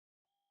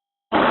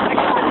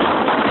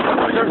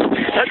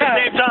at the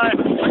same time.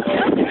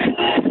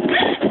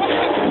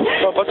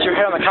 Well, what's your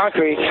head on the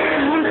concrete?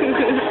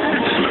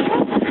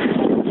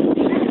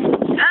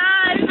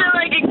 I feel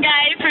like a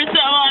guy for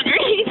some odd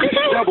reason.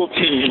 Double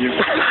team.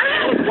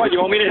 What,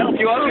 you want me to help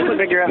you out? You look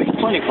like you're having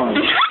plenty fun.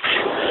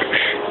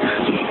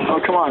 Oh,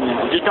 come on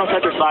now. Just don't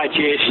touch your side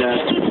cheeks.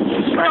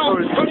 No,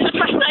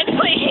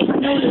 please.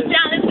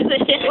 Down this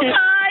position.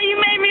 You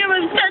made me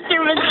almost touch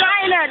your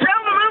vagina.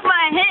 Don't move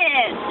my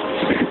head.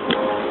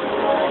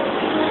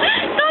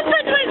 Don't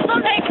touch my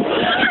stomach.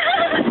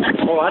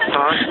 Oh, that's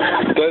hot.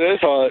 That is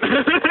hot.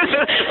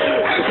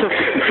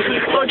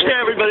 Okay,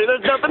 everybody,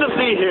 there's nothing to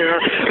see here.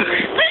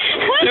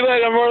 Too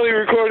late, I'm only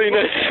recording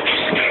this.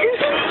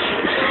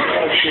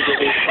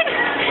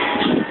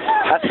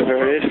 That's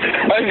perverted.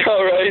 I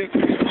know, right?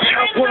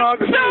 So wrong,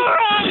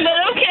 but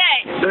okay.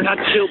 They're not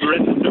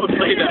children. Don't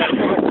say that.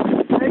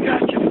 I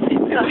got you.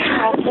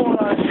 I'll pull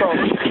on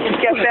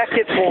get back,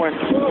 get born. Why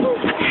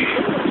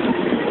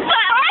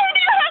do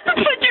you have to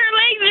put your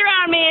legs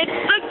around me? It's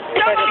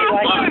the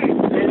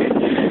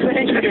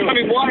Thank you. I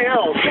mean, why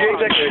else?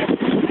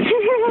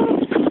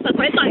 That's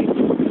my song.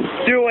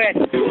 Do it.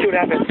 See what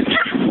happens.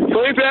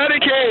 Play patty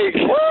cake!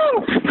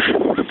 Woo!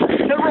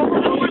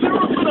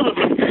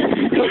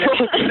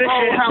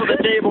 Oh, how the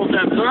tables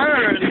have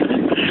turned.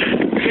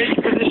 Great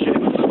position.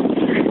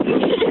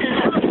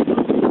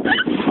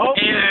 Oh,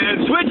 and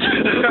switch.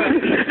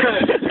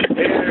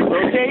 And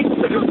rotate.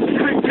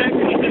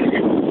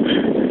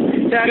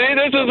 See,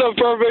 this is a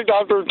perfect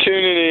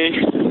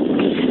opportunity.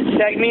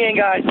 Tag me in,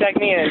 guys. Tag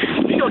me in.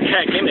 You don't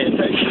tag him in.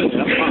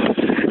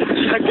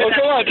 Well,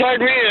 come on, tag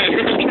me in.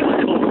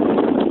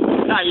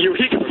 Not you.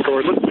 He can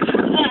record. Look.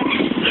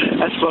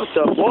 That's fucked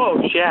up. Whoa,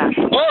 Shaq.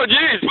 Oh,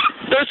 jeez.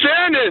 They're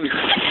sanding.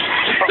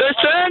 They're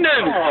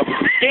sanding.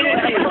 Get it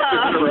deep.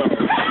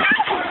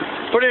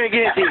 Put it in,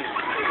 get it deep.